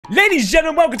Ladies and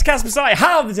gentlemen, welcome to Caspersight.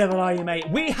 How the devil are you, mate?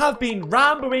 We have been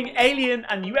rambling alien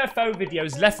and UFO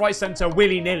videos left, right, centre,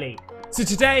 willy-nilly. So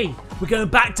today, we're going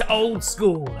back to old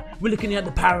school. We're looking at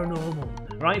the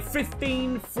paranormal, right?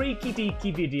 15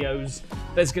 freaky-deaky videos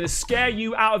that's going to scare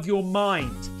you out of your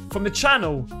mind from the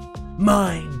channel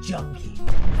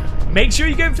MINDJUNKIE. Make sure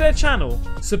you go to their channel,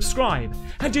 subscribe,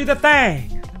 and do the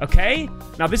thing, okay?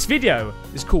 Now, this video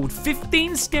is called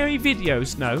 15 Scary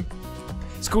Videos. No.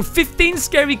 It's called 15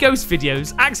 Scary Ghost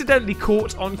Videos Accidentally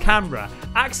Caught on Camera.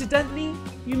 Accidentally,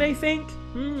 you may think?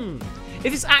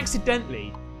 If it's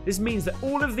accidentally, this means that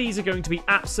all of these are going to be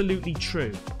absolutely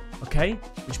true. Okay?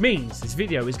 Which means this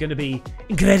video is going to be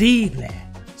incredible.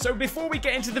 So before we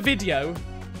get into the video,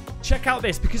 check out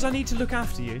this because I need to look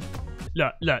after you.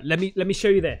 Look, let me show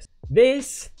you this.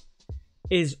 This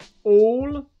is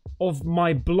all of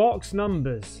my blocks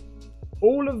numbers.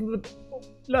 All of the...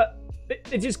 Look.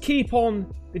 They just keep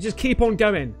on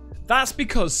going. That's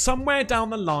because somewhere down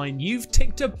the line you've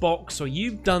ticked a box or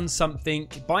you've done something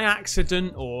by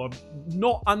accident or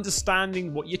not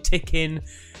understanding what you're ticking,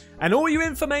 and all your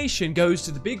information goes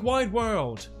to the big wide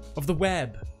world of the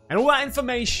web, and all that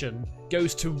information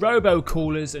goes to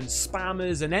robocallers and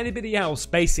spammers and anybody else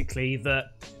basically that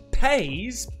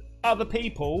pays other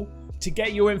people to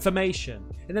get your information.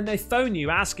 And then they phone you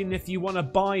asking if you want to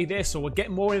buy this or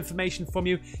get more information from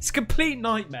you. It's a complete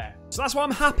nightmare. So that's why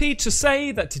I'm happy to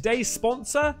say that today's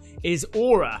sponsor is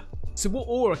Aura. So what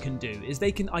Aura can do is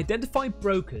they can identify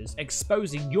brokers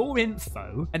exposing your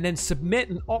info and then submit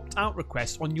an opt-out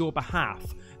request on your behalf.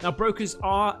 Now, brokers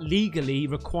are legally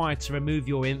required to remove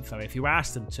your info if you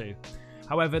ask them to.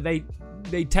 However, they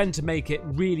tend to make it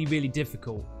really, really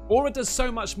difficult. Aura does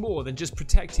so much more than just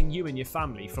protecting you and your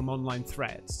family from online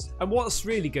threats. And what's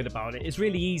really good about it, it's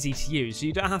really easy to use. So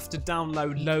you don't have to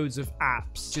download loads of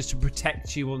apps just to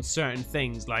protect you on certain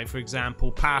things, like, for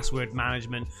example, password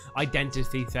management,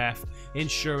 identity theft,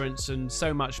 insurance, and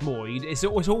so much more. It's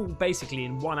all basically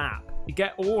in one app. You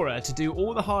get Aura to do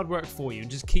all the hard work for you and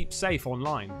just keep safe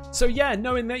online. So yeah,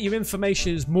 knowing that your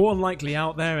information is more than likely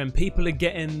out there and people are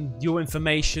getting your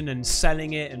information and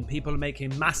selling it and people are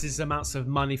making massive amounts of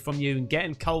money from you and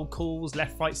getting cold calls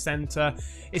left, right, center,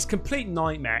 it's a complete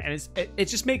nightmare, and it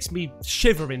just makes me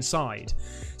shiver inside.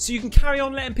 So you can carry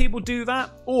on letting people do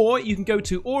that, or you can go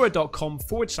to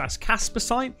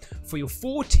aura.com/Caspersight for your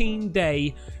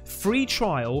 14-day free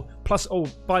trial. Plus, oh,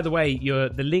 by the way,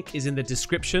 the link is in the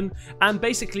description, and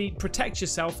basically protect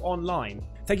yourself online.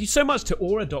 Thank you so much to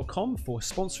aura.com for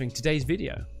sponsoring today's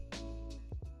video.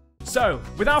 So,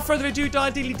 without further ado,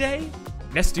 day,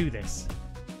 let's do this.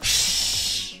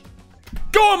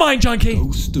 Go on, MINDJUNKIE!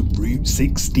 Ghost of Route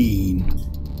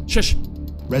 16. Shush.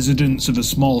 Residents of a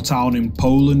small town in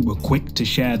Poland were quick to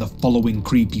share the following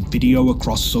creepy video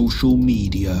across social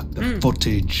media. The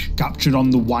footage, captured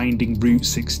on the winding Route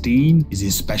 16, is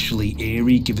especially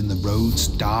eerie given the road's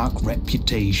dark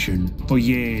reputation. For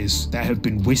years, there have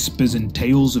been whispers and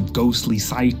tales of ghostly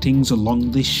sightings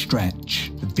along this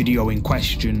stretch. The video in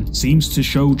question seems to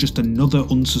show just another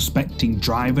unsuspecting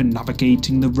driver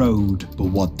navigating the road, but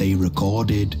what they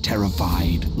recorded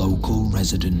terrified local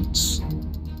residents.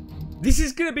 This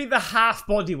is going to be the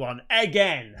half-body one,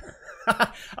 again.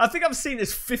 I think I've seen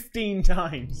this 15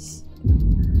 times.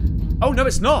 Oh, no,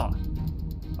 it's not.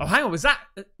 Oh, hang on, was that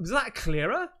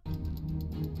clearer?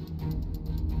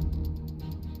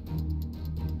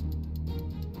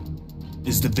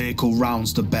 As the vehicle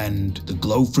rounds the bend, the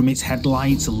glow from its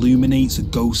headlights illuminates a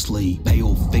ghostly,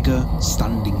 pale figure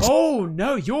standing... Oh,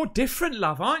 no, you're different,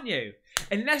 love, aren't you?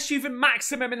 Unless you've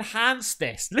maximum enhanced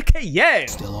this. Look at you!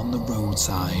 Still on the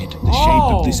roadside. The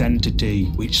shape of this entity,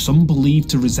 which some believe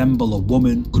to resemble a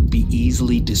woman, could be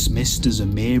easily dismissed as a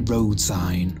mere road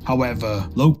sign. However,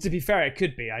 to be fair, it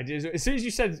could be. As soon as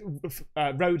you said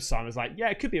road sign, I was like, yeah,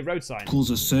 it could be a road sign.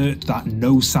 Locals assert that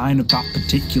no sign of that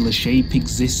particular shape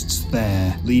exists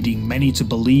there, leading many to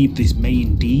believe this may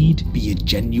indeed be a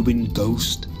genuine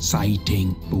ghost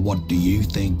sighting. But what do you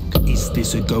think? Is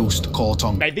this a ghost caught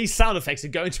on... Mate, these sound effects are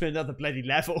going to another bloody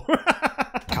level.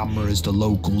 camera as the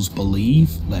locals believe?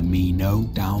 Let me know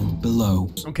down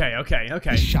below. Okay.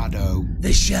 The shadow.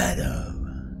 The shadow.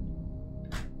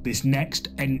 This next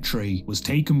entry was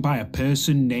taken by a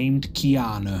person named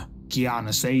Kiana.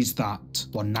 Kiana says that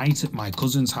one night at my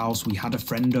cousin's house we had a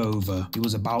friend over. It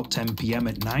was about 10 PM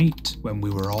at night when we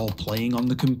were all playing on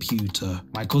the computer.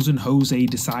 My cousin Jose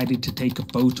decided to take a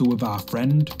photo of our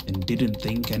friend and didn't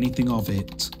think anything of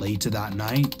it. Later that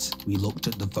night, we looked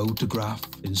at the photograph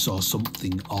and saw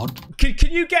something odd.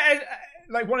 Can you get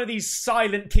like one of these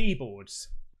silent keyboards?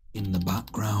 In the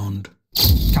background.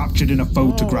 Captured in a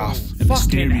photograph, a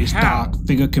mysterious dark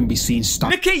figure can be seen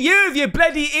standing. Look at you with your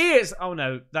bloody ears! Oh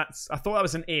no, I thought that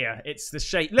was an ear. It's the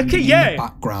shape. Look at you! In the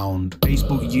background,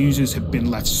 Facebook users have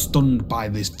been left stunned by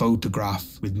this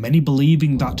photograph, with many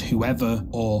believing that whoever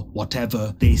or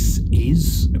whatever this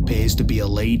is appears to be a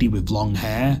lady with long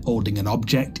hair holding an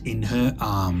object in her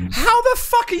arms. How the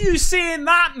fuck are you seeing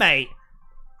that, mate?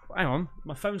 Hang on,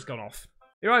 my phone's gone off.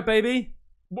 You right, baby?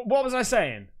 What was I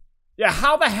saying? Yeah,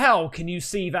 how the hell can you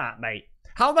see that, mate?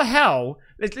 How the hell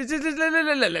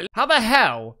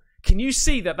can you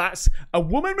see that that's a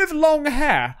woman with long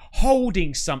hair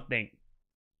holding something?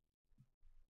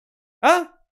 Huh?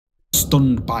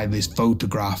 Stunned by this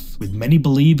photograph, with many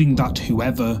believing that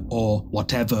whoever or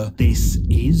whatever this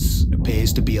is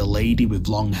appears to be a lady with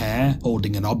long hair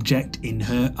holding an object in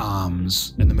her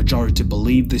arms, and the majority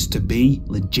believe this to be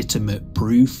legitimate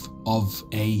proof of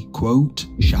a, quote,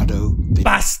 shadow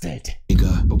bastard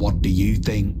figure. But what do you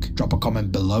think? Drop a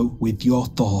comment below with your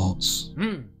thoughts.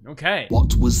 Okay.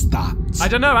 What was that? I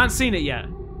don't know, I haven't seen it yet.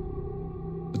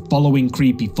 The following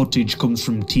creepy footage comes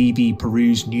from TV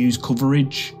Peru's news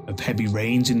coverage of heavy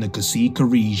rains in the Casica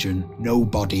region.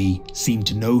 Nobody seemed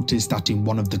to notice that in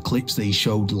one of the clips they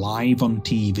showed live on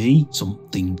TV,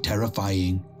 something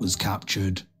terrifying was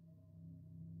captured.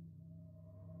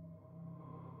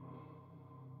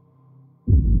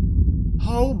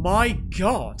 Oh my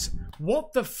god!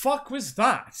 What the fuck was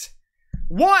that?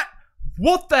 What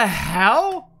the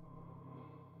hell?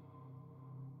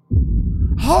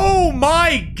 Oh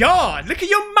my god! Look at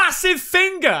your massive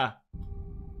finger!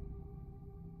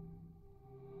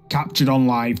 Captured on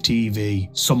live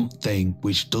TV, something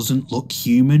which doesn't look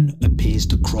human appears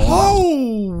to crawl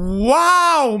Oh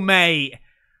wow, mate!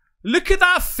 Look at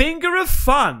that finger of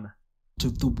fun!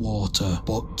 out of the water.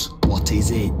 But what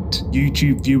is it?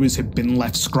 YouTube viewers have been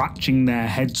left scratching their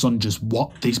heads on just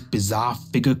what this bizarre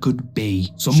figure could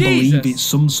be. Some believe it's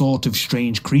some sort of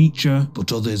strange creature,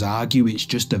 but others argue it's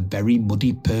just a very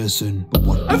muddy person. But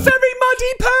what a very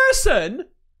muddy person?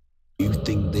 You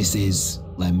think this is?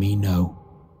 Let me know.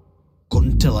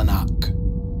 Kuntilanak.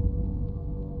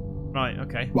 Right,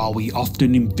 okay. While we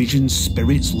often envision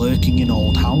spirits lurking in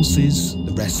old houses,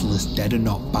 the restless dead are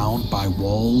not bound by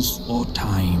walls or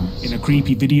time. In a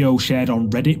creepy video shared on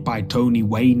Reddit by Tony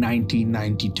Way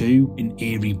 1992, an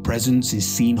eerie presence is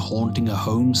seen haunting a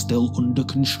home still under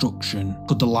construction.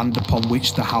 Could the land upon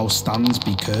which the house stands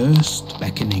be cursed,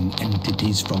 beckoning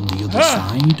entities from the other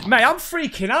side? Mate, I'm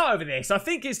freaking out over this. I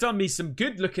think it's done me some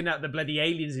good looking at the bloody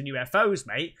aliens and UFOs,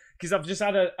 mate. Because I've just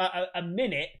had a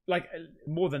minute, like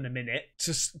more than a minute,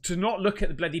 to not look at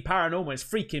the bloody paranormal. It's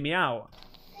freaking me out.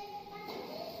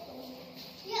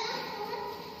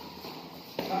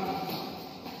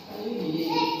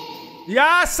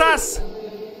 Yasas!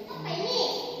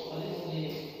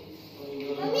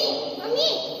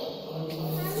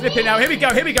 Flipping now. Here we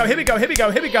go. Here we go. Here we go. Here we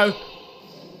go. Here we go.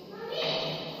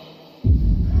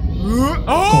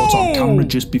 Caught on camera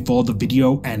just before the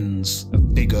video ends. A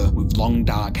figure with long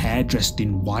dark hair dressed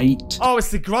in white. Oh,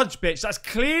 it's the grudge bitch. That's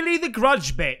clearly the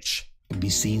grudge bitch. Can be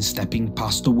seen stepping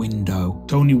past a window.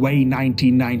 Tony Way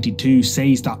 1992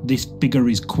 says that this figure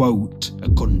is, quote, a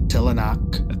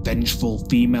Kuntilanak, a vengeful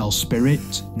female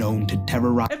spirit known to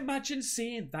terrorize. Imagine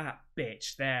seeing that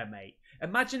bitch there, mate.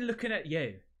 Imagine looking at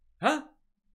you. Huh?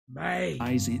 Mate.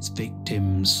 Its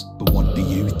victims. But what do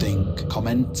you think?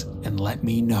 Comment and let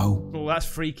me know. Oh, that's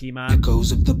freaky, man.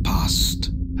 Echoes of the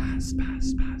past. Pass.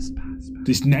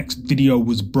 This next video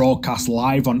was broadcast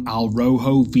live on Al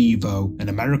Rojo Vivo, an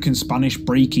American Spanish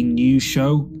breaking news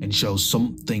show, and shows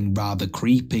something rather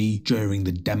creepy during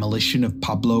the demolition of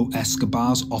Pablo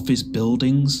Escobar's office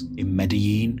buildings in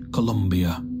Medellin,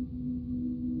 Colombia.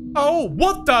 Oh,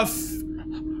 what the f...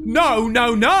 No!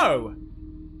 No!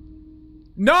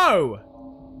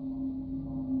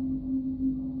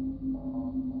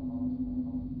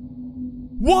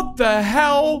 What the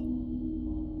hell?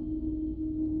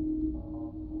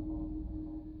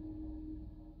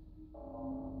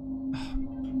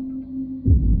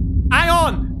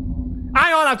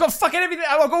 Hang on, I've got fucking everything,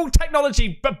 I've got all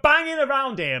technology but banging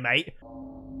around here, mate.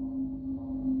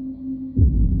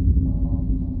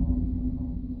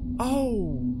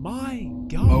 Oh my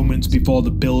god. Moments before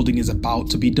the building is about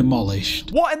to be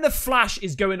demolished. What in the flash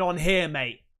is going on here,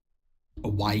 mate? A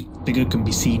white figure can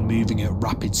be seen moving at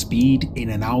rapid speed in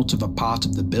and out of a part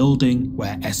of the building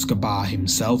where Escobar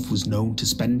himself was known to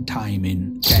spend time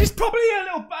in. It's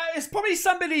probably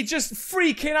somebody just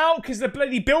freaking out because the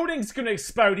bloody building's gonna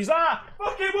explode. He's like,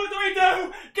 fucking what do we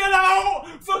do? Get out!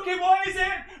 Fucking what is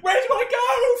it? Where do I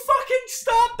go? Fucking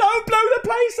stop! Don't blow the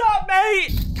place up,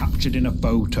 mate! Captured in a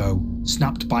photo.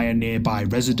 Snapped by a nearby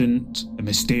resident, a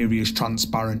mysterious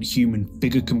transparent human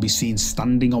figure can be seen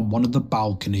standing on one of the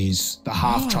balconies. The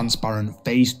half-transparent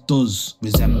face does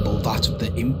resemble that of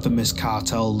the infamous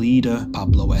cartel leader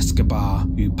Pablo Escobar,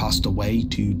 who passed away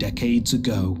 2 decades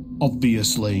ago.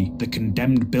 Obviously, the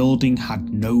condemned building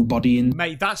had nobody in.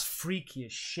 Mate, that's freaky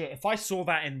as shit. If I saw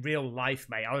that in real life,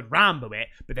 mate, I would Rambo it,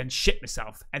 but then shit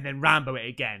myself, and then Rambo it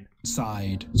again.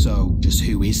 Inside. So, just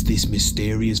who is this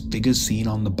mysterious figure seen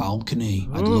on the balcony?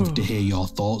 I'd love to hear your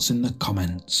thoughts in the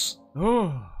comments.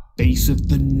 Face of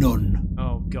the Nun.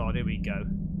 Oh god, here we go.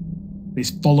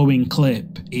 This following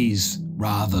clip is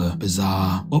rather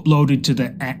bizarre. Uploaded to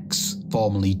the X,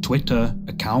 formerly Twitter,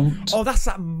 account. Oh, that's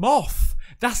that moth.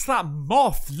 That's that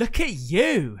moth. Look at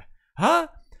you. Huh?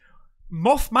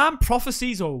 Mothman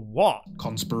prophecies or what?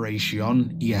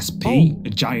 Conspiration ESP, a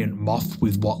giant moth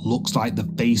with what looks like the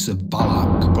face of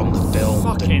Valak from the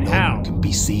film The Nun can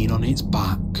be seen on its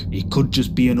back. It could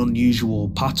just be an unusual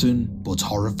pattern, but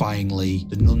horrifyingly,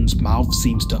 the nun's mouth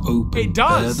seems to open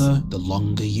further the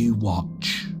longer you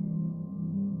watch.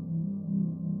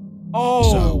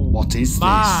 Oh, so what is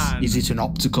this? Is it an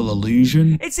optical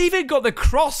illusion? It's even got the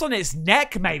cross on its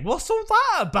neck, mate. What's all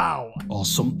that about? Or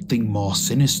something more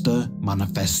sinister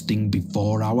manifesting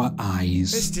before our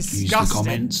eyes? It's disgusting. Use the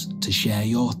comments to share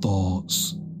your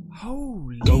thoughts.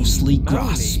 Holy Ghostly moly.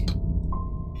 grasp.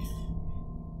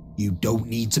 You don't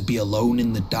need to be alone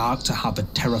in the dark to have a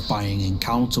terrifying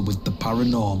encounter with the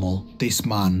paranormal. This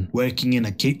man, working in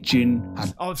a kitchen,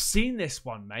 had I've seen this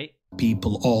one, mate.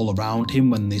 People all around him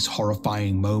when this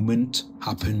horrifying moment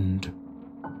happened.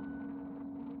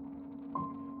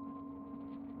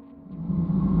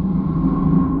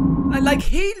 Like,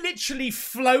 he literally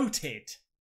floated.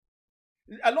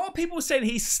 A lot of people saying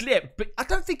he slipped, but I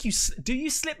don't think you... Do you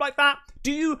slip like that?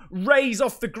 Do you raise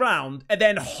off the ground and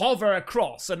then hover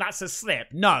across and that's a slip?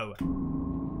 No.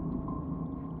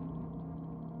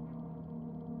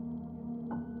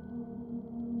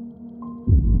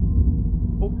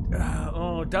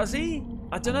 Oh, does he?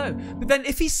 I don't know. But then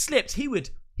if he slipped, he would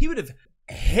have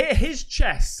hit his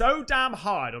chest so damn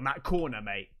hard on that corner,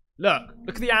 mate. Look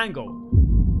at the angle.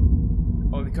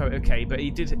 Oh, okay, but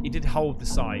he did hold the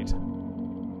side.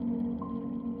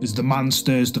 As the man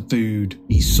stirs the food,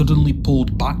 he's suddenly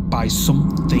pulled back by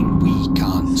something we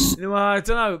can't see. Well, I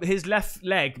don't know. His left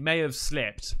leg may have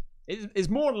slipped. It's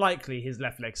more likely his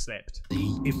left leg slipped.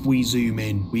 If we zoom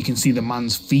in, we can see the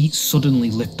man's feet suddenly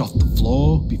lift off the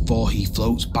floor before he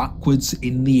floats backwards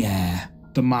in the air.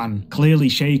 The man, clearly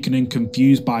shaken and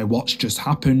confused by what's just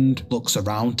happened, looks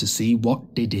around to see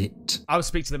what did it. I'll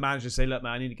speak to the manager and say, look,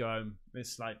 man, I need to go home.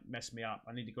 This, like, messed me up.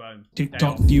 I need to go home.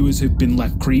 TikTok viewers have been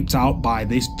left creeped out by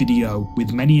this video,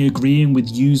 with many agreeing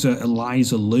with user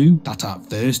Eliza Lou that at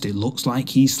first it looks like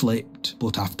he slipped,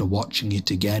 but after watching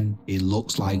it again, it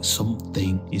looks like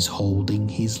something is holding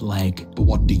his leg. But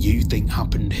what do you think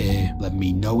happened here? Let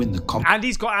me know in the comments. And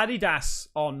he's got Adidas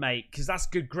on, mate, because that's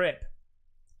good grip.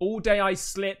 All day I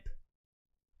slip.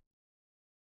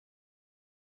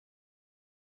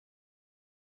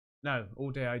 No,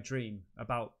 all day I dream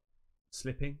about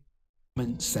slipping.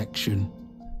 Comment section.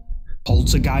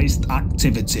 Poltergeist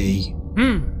activity.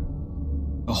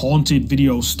 A haunted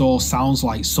video store sounds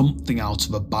like something out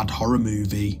of a bad horror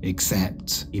movie,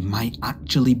 except it might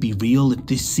actually be real if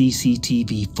this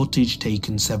CCTV footage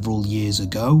taken several years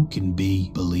ago can be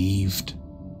believed.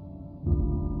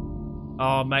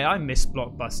 Oh, mate, I miss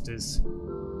Blockbusters.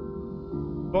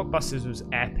 Blockbusters was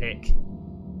epic.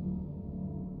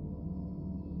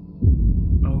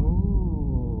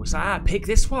 Oh, so pick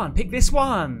this one. Pick this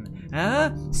one.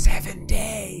 Huh? 7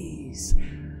 days.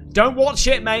 Don't watch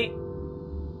it, mate.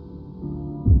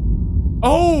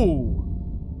 Oh.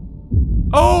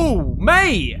 Oh,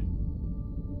 mate.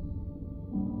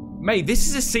 Mate, this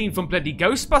is a scene from bloody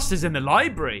Ghostbusters in the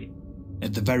library.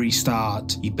 At the very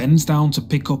start, he bends down to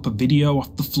pick up a video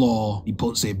off the floor. He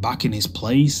puts it back in its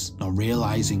place, not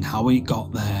realizing how it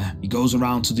got there. He goes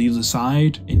around to the other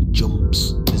side and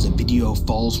jumps as a video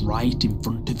falls right in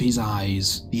front of his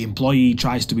eyes. The employee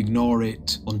tries to ignore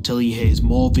it until he hears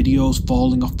more videos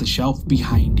falling off the shelf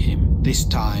behind him. This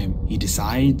time, he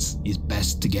decides it's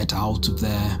best to get out of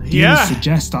there. Viewers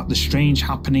suggest that the strange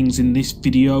happenings in this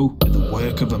video are the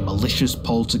work of a malicious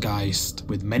poltergeist,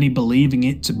 with many believing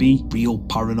it to be real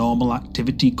paranormal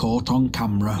activity caught on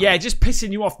camera. Yeah, just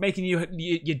pissing you off, making your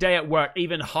day at work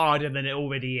even harder than it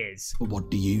already is. But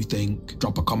what do you think?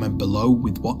 Drop a comment below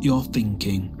with what you're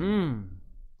thinking.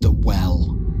 The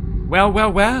well.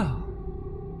 Well.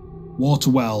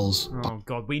 water wells. Oh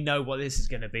god, we know what this is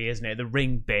going to be, isn't it? The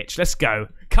ring, bitch. Let's go.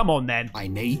 Come on then. By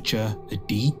nature, are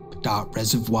deep, dark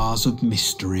reservoirs of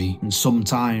mystery, and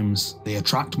sometimes they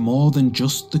attract more than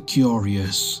just the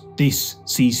curious. This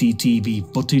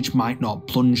CCTV footage might not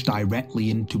plunge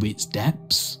directly into its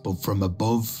depths, but from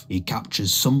above, it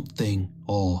captures something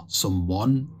or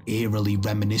someone eerily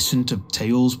reminiscent of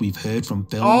tales we've heard from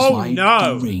films like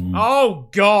The Ring. Oh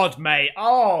god, mate.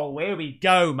 Oh, here we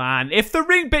go, man. If the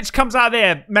ring bitch comes out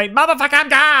there, mate, motherfucker, I'm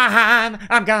gone.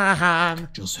 I'm gone.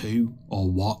 Just who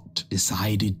or what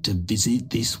decided to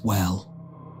visit this well?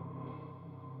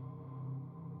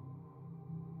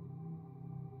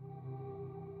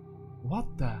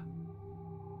 What the?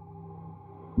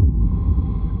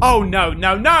 Oh, no,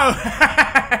 no, no!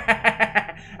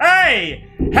 Hey!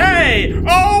 Hey!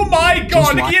 Oh my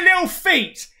god, look at your little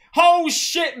feet! Oh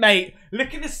shit, mate!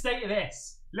 Look at the state of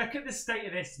this. Look at the state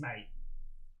of this, mate.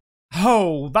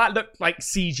 Oh, that looked like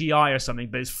CGI or something,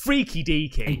 but it's freaky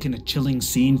deaky. Taking a chilling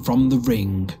scene from The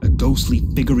Ring, a ghostly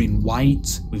figure in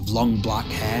white with long black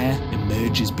hair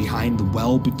emerges behind the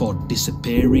well before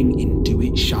disappearing into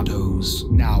its shadows.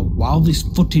 Now, while this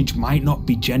footage might not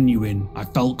be genuine, I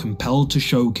felt compelled to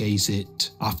showcase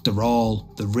it. After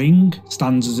all, The Ring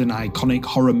stands as an iconic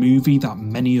horror movie that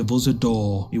many of us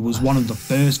adore. It was one of the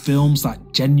first films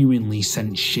that genuinely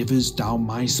sent shivers down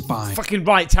my spine. Fucking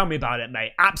right, tell me about it,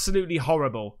 mate. Absolutely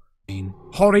horrible.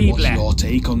 Horrible. What's your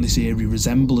take on this eerie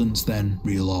resemblance then?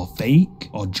 Real or fake?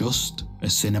 Or just a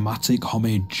cinematic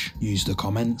homage? Use the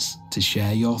comments to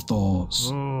share your thoughts.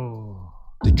 Oh.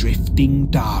 The drifting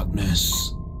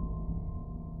darkness.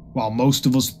 While most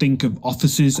of us think of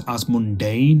offices as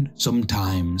mundane,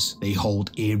 sometimes they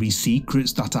hold eerie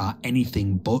secrets that are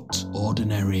anything but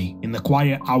ordinary. In the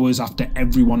quiet hours after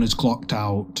everyone has clocked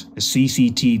out, a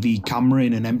CCTV camera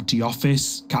in an empty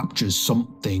office captures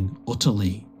something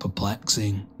utterly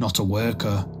perplexing. Not a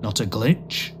worker, not a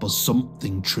glitch, but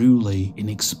something truly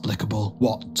inexplicable.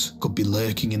 What could be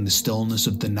lurking in the stillness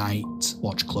of the night?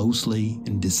 Watch closely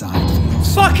and decide for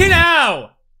yourself. Fucking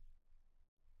hell!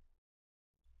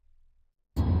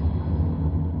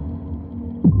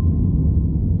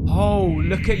 Oh,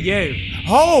 look at you.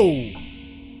 Oh!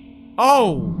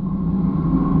 Oh!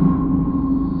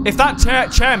 If that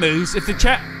chair moves, if the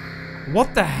chair...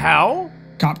 What the hell?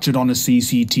 Captured on a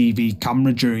CCTV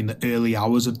camera during the early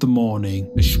hours of the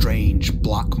morning, a strange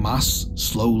black mass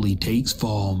slowly takes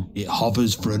form. It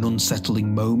hovers for an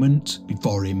unsettling moment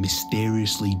before it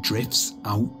mysteriously drifts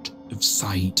out of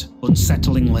sight.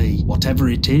 Unsettlingly, whatever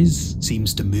it is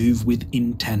seems to move with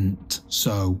intent.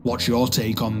 So, what's your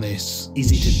take on this?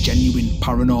 Is it a genuine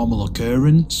paranormal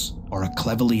occurrence or a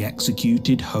cleverly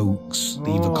executed hoax?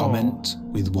 Leave a comment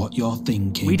with what you're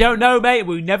thinking. We don't know, mate.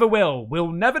 We never will.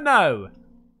 We'll never know.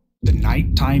 The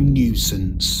nighttime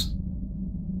nuisance.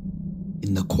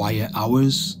 In the quiet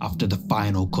hours, after the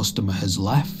final customer has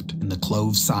left and the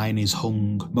close sign is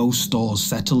hung, most stores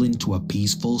settle into a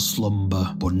peaceful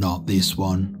slumber, but not this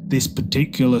one. This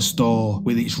particular store,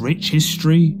 with its rich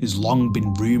history, has long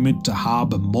been rumoured to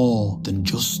harbour more than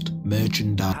just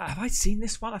merchandise. Have I seen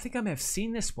this one? I think I may have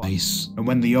seen this one. And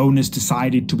when the owners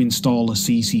decided to install a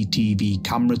CCTV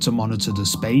camera to monitor the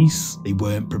space, they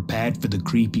weren't prepared for the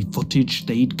creepy footage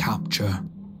they'd capture.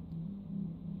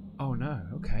 Oh no,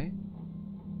 okay.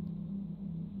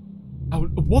 Oh,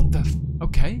 what the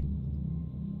okay.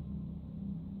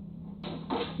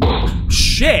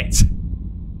 Shit!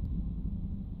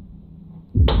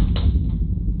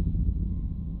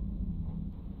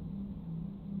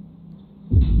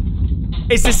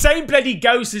 It's the same bloody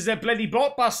ghost as their bloody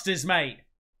blockbusters, mate.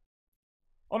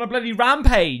 On a bloody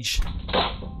rampage.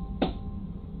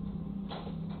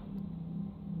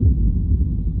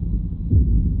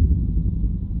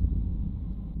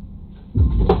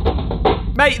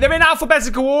 Mate, they're in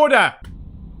alphabetical order.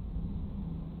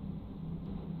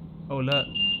 Oh, look.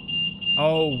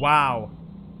 Oh, wow.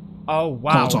 Oh,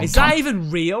 wow. Is that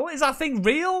even real? Is that thing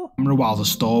real? While the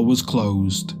store was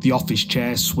closed, the office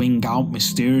chairs swing out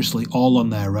mysteriously all on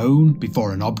their own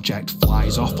before an object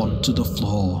flies off onto the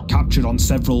floor. Captured on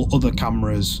several other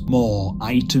cameras, more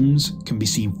items can be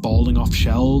seen falling off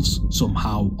shelves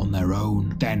somehow on their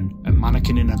own. Then, a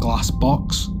mannequin in a glass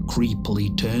box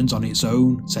creepily turns on its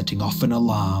own, setting off an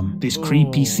alarm. This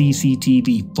creepy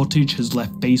CCTV footage has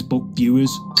left Facebook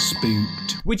viewers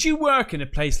spooked. Would you work in a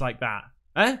place like that?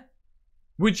 Eh?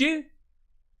 Would you?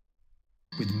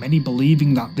 With many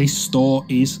believing that this store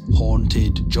is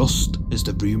haunted, just as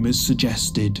the rumours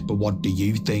suggested. But what do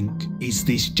you think? Is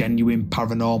this genuine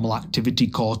paranormal activity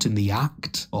caught in the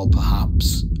act? Or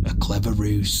perhaps a clever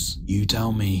ruse? You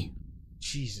tell me.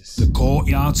 Jesus. The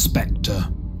Courtyard Spectre.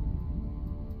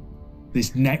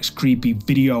 This next creepy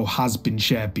video has been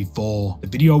shared before. The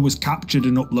video was captured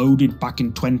and uploaded back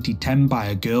in 2010 by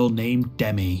a girl named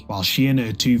Demi, while she and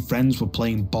her two friends were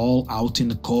playing ball out in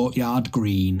the courtyard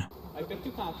green. I think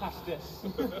you can't pass this.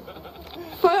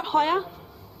 Throw it higher.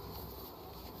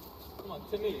 Come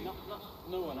on, to me, not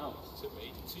no one else. To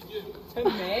me, to you. To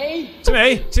me? To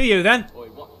me, to you then. Oi,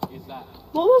 what is that?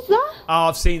 What was that? Oh,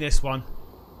 I've seen this one.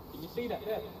 Can you see that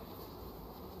there?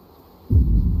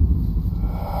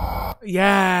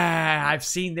 Yeah, I've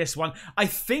seen this one. I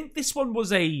think this one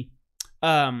was a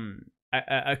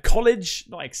college,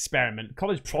 not experiment,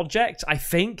 college project, I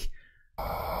think.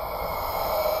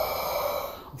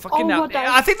 Fucking hell.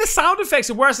 I think the sound effects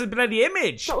are worse than the bloody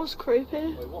image. That was creepy.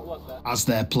 Wait, what was that? As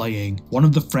they're playing, one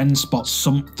of the friends spots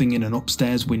something in an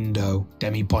upstairs window.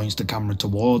 Demi points the camera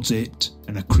towards it,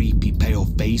 and a creepy pale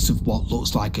face of what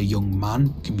looks like a young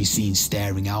man can be seen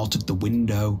staring out of the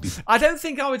window. I don't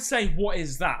think I would say, what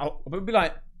is that? I would be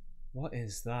like, what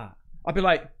is that? I'd be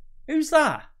like, who's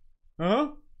that?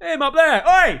 Huh? Him up there.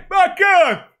 Oi, my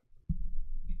God!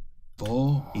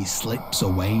 Before he slips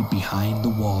away behind the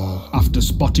wall. After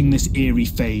spotting this eerie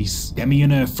face, Demi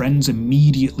and her friends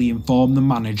immediately inform the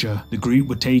manager. The group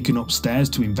were taken upstairs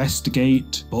to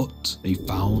investigate, but they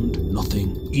found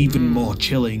nothing. Even more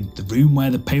chilling, the room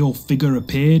where the pale figure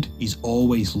appeared is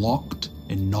always locked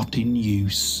and not in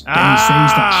use. Demi says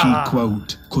that she,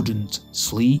 quote, couldn't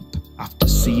sleep after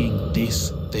seeing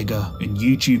this figure, and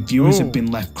YouTube viewers have been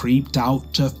left creeped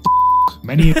out to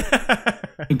Many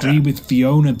agree with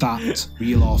Fiona that,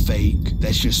 real or fake,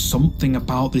 there's just something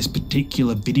about this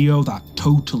particular video that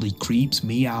totally creeps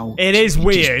me out. It is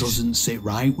weird. It just doesn't sit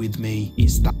right with me.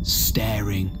 It's that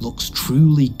staring, looks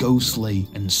truly ghostly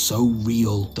and so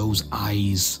real. Those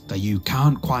eyes that you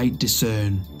can't quite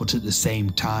discern, but at the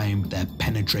same time, they're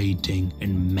penetrating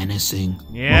and menacing.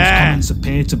 Yeah. Most comments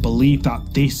appear to believe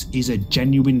that this is a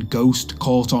genuine ghost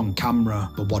caught on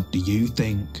camera. But what do you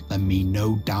think? Let me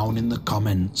know down in the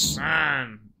comments.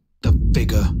 Man. The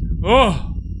figure.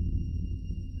 Oh.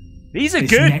 These are This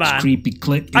good, next man. creepy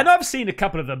clip I know I've seen a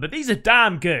couple of them, but these are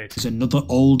damn good. is another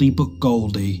oldie but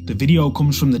goldie. The video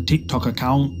comes from the TikTok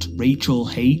account Rachel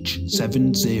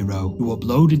H70, who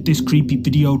uploaded this creepy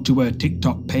video to her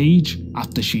TikTok page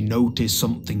after she noticed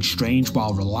something strange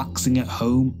while relaxing at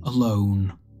home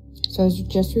alone. So I was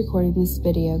just recording this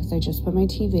video because I just put my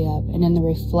TV up, and in the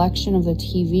reflection of the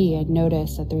TV, I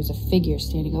noticed that there was a figure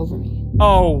standing over me.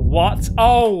 Oh, what?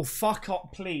 Oh, fuck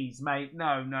up, please, mate.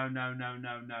 No, no, no, no,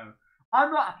 no, no.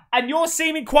 I'm not... And you're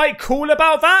seeming quite cool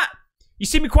about that? You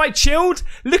seeming quite chilled?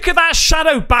 Look at that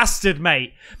shadow bastard,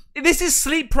 mate. This is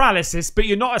sleep paralysis, but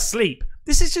you're not asleep.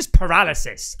 This is just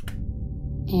paralysis.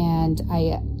 And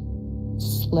I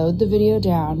slowed the video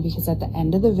down because at the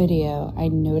end of the video, I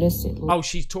noticed it Oh,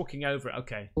 she's talking over it.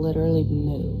 Okay. literally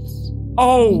moves.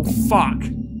 Oh, fuck.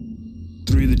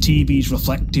 Through the TV's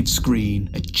reflective screen,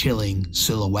 a chilling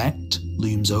silhouette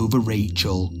looms over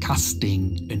Rachel,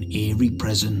 casting an eerie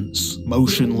presence.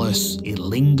 Motionless, it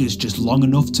lingers just long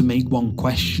enough to make one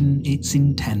question its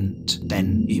intent.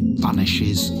 Then it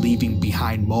vanishes, leaving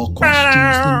behind more questions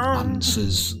than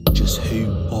answers. Just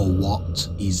who or what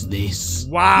is this?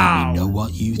 Wow. Let me know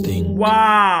what you think.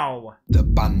 Wow. The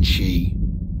Banshee.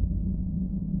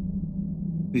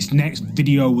 This next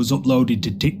video was uploaded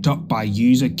to TikTok by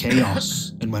user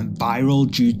Chaos and went viral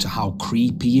due to how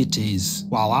creepy it is.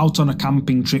 While out on a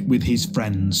camping trip with his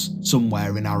friends,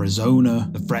 somewhere in Arizona,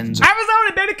 the friends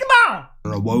Arizona, baby, come on!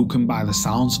 are awoken by the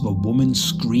sounds of a woman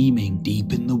screaming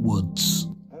deep in the woods.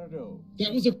 I don't know.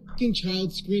 That was a fucking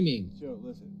child screaming. Joe,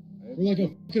 listen. Or like a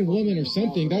fucking woman or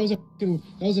something. That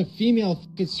was a female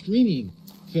fucking screaming.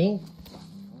 Phil?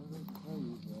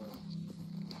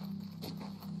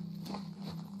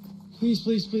 Please,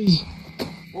 please, please.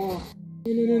 Oh,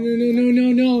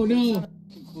 No.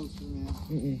 closer, man.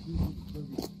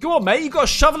 Go on, mate. You got a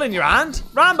shovel in your hand.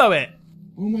 Rambo it.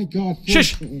 Oh my god, Phil.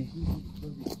 Shush.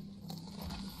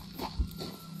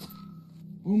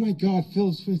 Oh my god, Phil.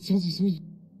 It sounds like somebody...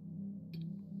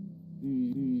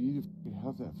 You fucking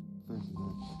have that person,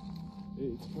 man.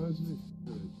 It's closer.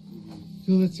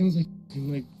 Phil, that sounds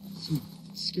like some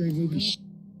scary movie shit.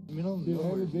 Dude, I have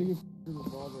the biggest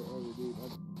revolver ever, dude.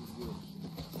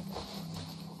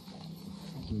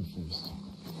 You first.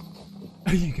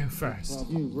 Oh, you go first.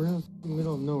 Dude, we're in the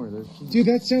middle of nowhere. Dude,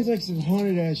 that sounds like some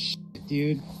haunted ass shit,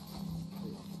 dude.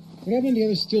 What happened to the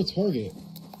other steel target?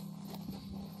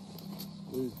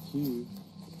 There's two.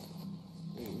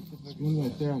 Wait, what the fuck There's one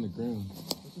right there on the ground.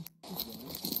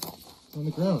 It's on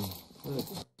the ground. Look.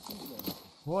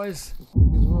 What is... is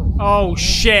what? Oh,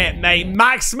 shit, mate.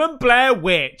 Maximum Blair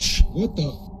Witch. What the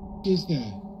f is that?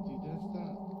 Dude, that's not...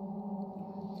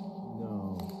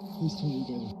 Please tell me you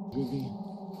guys are with me.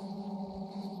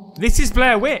 This is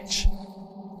Blair Witch.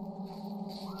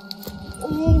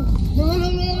 Oh,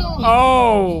 no.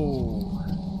 Oh.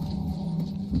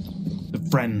 The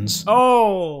friends.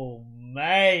 Oh,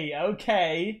 mate.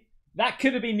 Okay. That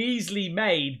could have been easily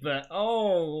made, but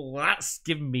oh, that's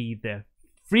giving me the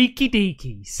freaky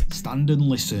deakies. Stand and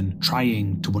listen,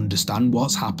 trying to understand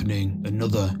what's happening.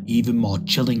 Another, even more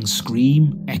chilling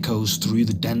scream echoes through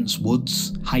the dense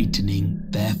woods, heightening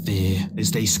their fear.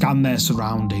 As they scan their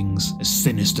surroundings, a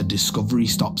sinister discovery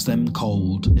stops them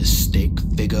cold. A stick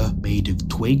figure made of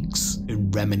twigs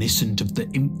and reminiscent of the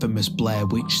infamous Blair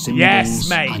Witch symbols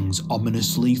hangs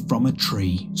ominously from a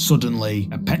tree. Suddenly,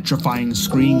 a petrifying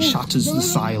scream shatters the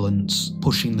silence,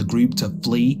 pushing the group to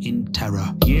flee in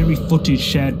terror. Eerie footage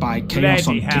shared by Chaos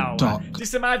on TikTok.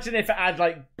 Just imagine if it had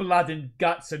like blood and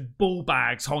guts and ball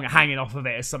bags hanging off of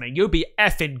it or something. You'd be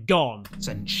effing gone.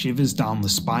 Sent shivers down the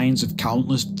spines of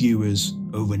countless viewers,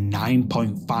 over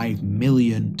 9.5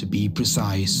 million to be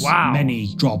precise. Wow.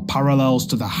 Many draw parallels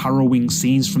to the harrowing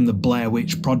scenes from the Blair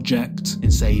Witch Project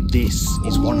and say this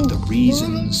is one of the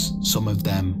reasons some of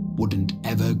them wouldn't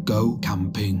ever go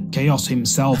camping. Chaos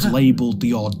himself labelled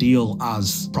the ordeal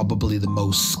as probably the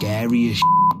most scariest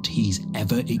he's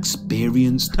ever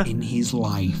experienced in his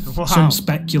life. Wow. Some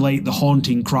speculate the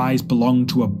haunting cries belong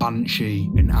to a banshee,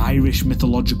 an Irish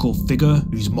mythological figure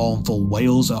whose mournful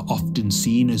wails are often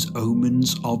seen as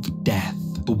omens of death.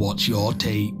 But what's your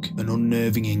take? An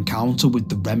unnerving encounter with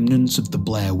the remnants of the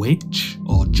Blair Witch?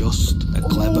 Or just a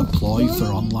clever ploy for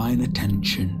online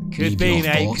attention? Could Leave be, your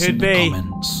mate, thoughts could in the be.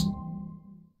 comments.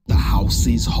 The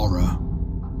House's Horror.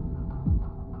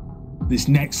 This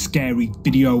next scary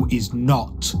video is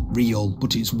not real,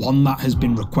 but it's one that has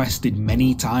been requested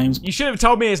many times. You should have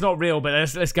told me it's not real, but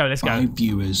let's go. By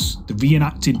viewers. The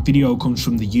reenacted video comes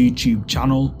from the YouTube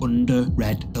channel Under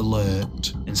Red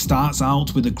Alert and starts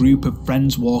out with a group of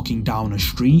friends walking down a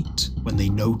street when they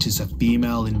notice a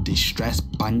female in distress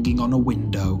banging on a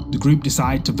window. The group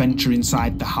decide to venture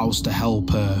inside the house to help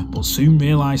her, but soon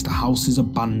realise the house is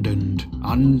abandoned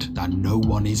and that no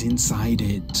one is inside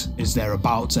it. As they're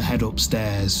about to head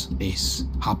upstairs, this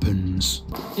happens.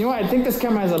 You know what? I think this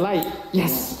camera has a light.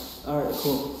 Yes. Alright,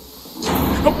 cool.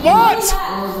 What?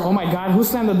 Oh my god, who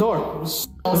slammed the door?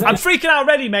 I'm freaking out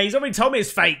already, mate. He's already told me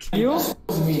it's fake. You?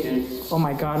 Oh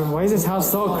my god, why is this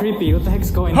house so creepy? What the heck's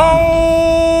going on?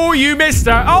 Oh, you missed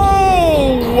her.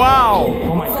 Oh, wow.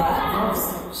 Oh my god.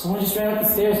 Someone just ran up the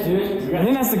stairs, dude. I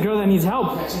think that's the girl that needs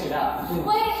help. Check it out. Wait,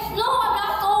 no, I'm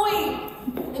not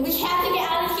going. We have to get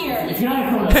out of here. If you're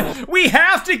not coming, We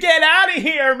have to get out of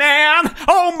here, man.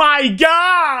 Oh my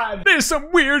god. There's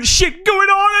some weird shit going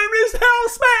on in this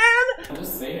house, man.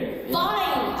 just stay here.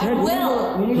 Fine, I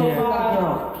will. We need to go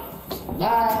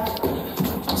Bye.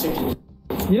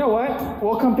 You know what?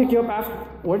 We'll come pick you up after.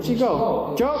 Where'd she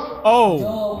go? Joe?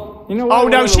 Oh. You know what? Oh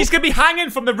no, she's gonna be hanging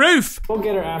from the roof. We'll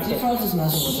get her after.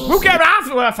 We'll get her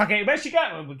after. Well, fuck it. Where's she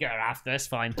going? We'll get her after. That's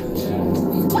fine.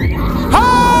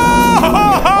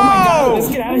 Oh! Let's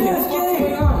get out of here.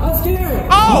 Let's get her.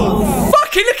 Oh,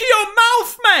 fucking look at your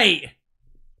mouth, mate.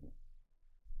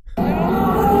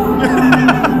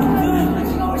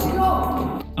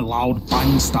 A loud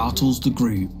bang startles the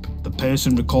group. The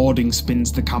person recording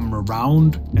spins the camera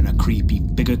round and a creepy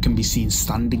figure can be seen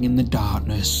standing in the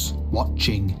darkness,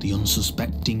 watching the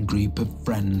unsuspecting group of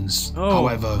friends.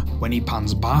 However, when he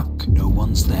pans back, no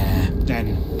one's there.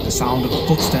 Then, the sound of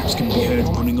footsteps can be heard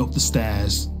running up the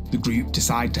stairs. The group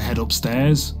decide to head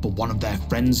upstairs, but one of their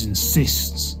friends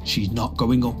insists she's not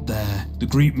going up there. The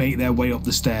group make their way up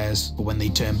the stairs, but when they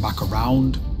turn back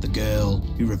around, the girl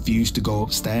who refused to go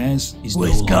upstairs is no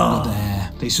longer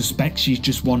there. They suspect she's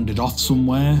just wandered off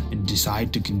somewhere and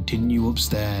decide to continue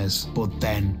upstairs. But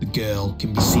then the girl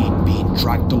can be seen being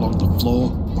dragged along the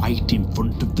floor right in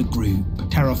front of the group.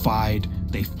 Terrified,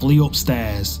 they flee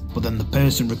upstairs, but then the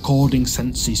person recording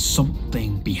senses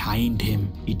something behind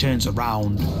him. He turns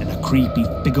around and a creepy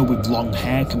figure with long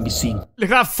hair can be seen. Look at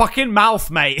that fucking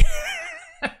mouth, mate.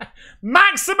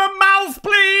 Maximum mouth,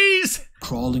 please.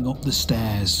 Crawling up the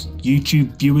stairs.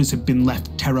 YouTube viewers have been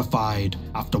left terrified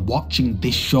after watching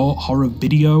this short horror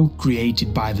video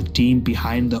created by the team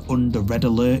behind the Under Red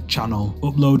Alert channel.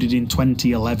 Uploaded in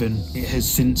 2011, it has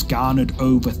since garnered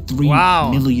over 3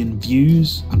 million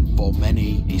views, and for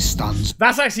many, it stands.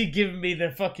 That's actually giving me the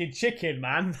fucking chicken,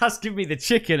 man. That's giving me the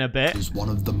chicken a bit. As one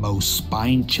of the most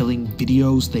spine-chilling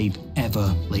videos they've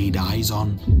ever laid eyes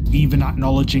on. Even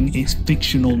acknowledging its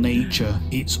fictional nature,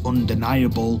 it's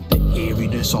undeniable the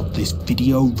eeriness of this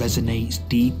video resonates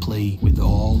deeply with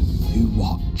all who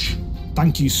watch.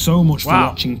 Thank you so much for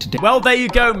watching today. Well, there you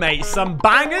go, mate. Some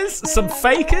bangers, some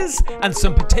fakers, and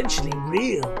some potentially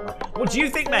real. What do you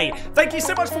think, mate? Thank you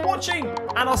so much for watching,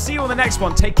 and I'll see you on the next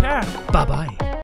one. Take care. Bye-bye.